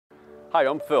Hi,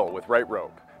 I'm Phil with Right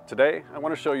Rope. Today, I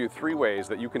want to show you 3 ways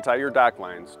that you can tie your dock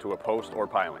lines to a post or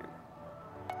piling.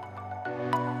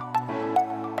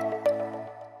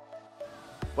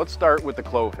 Let's start with the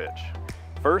clove hitch.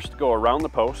 First, go around the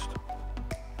post,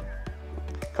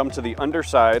 come to the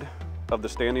underside of the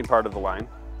standing part of the line,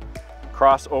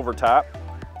 cross over top,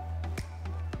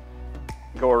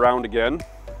 go around again,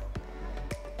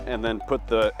 and then put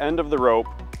the end of the rope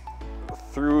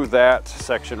through that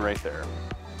section right there.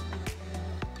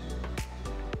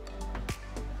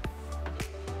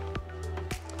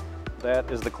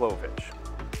 That is the clove hitch.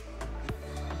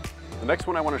 The next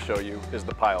one I want to show you is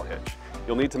the pile hitch.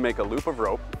 You'll need to make a loop of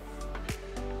rope,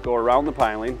 go around the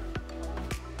piling,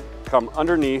 come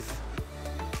underneath,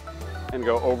 and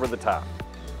go over the top.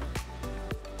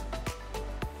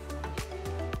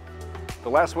 The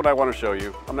last one I want to show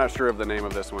you, I'm not sure of the name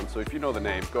of this one, so if you know the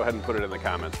name, go ahead and put it in the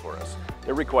comments for us.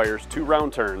 It requires 2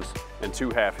 round turns and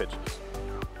 2 half hitches.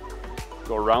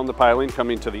 Go around the piling,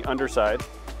 coming to the underside,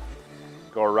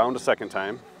 go around a second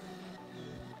time,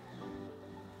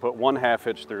 put 1 half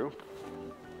hitch through,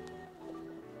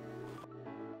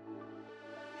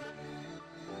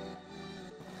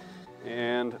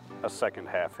 and a second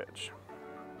half hitch.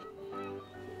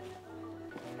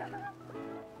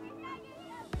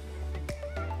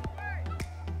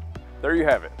 There you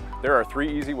have it. There are 3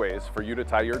 easy ways for you to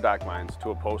tie your dock lines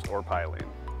to a post or piling.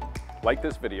 Like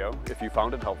this video if you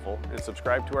found it helpful, and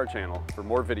subscribe to our channel for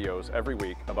more videos every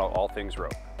week about all things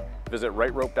rope. Visit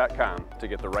rightrope.com to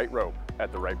get the right rope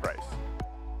at the right price.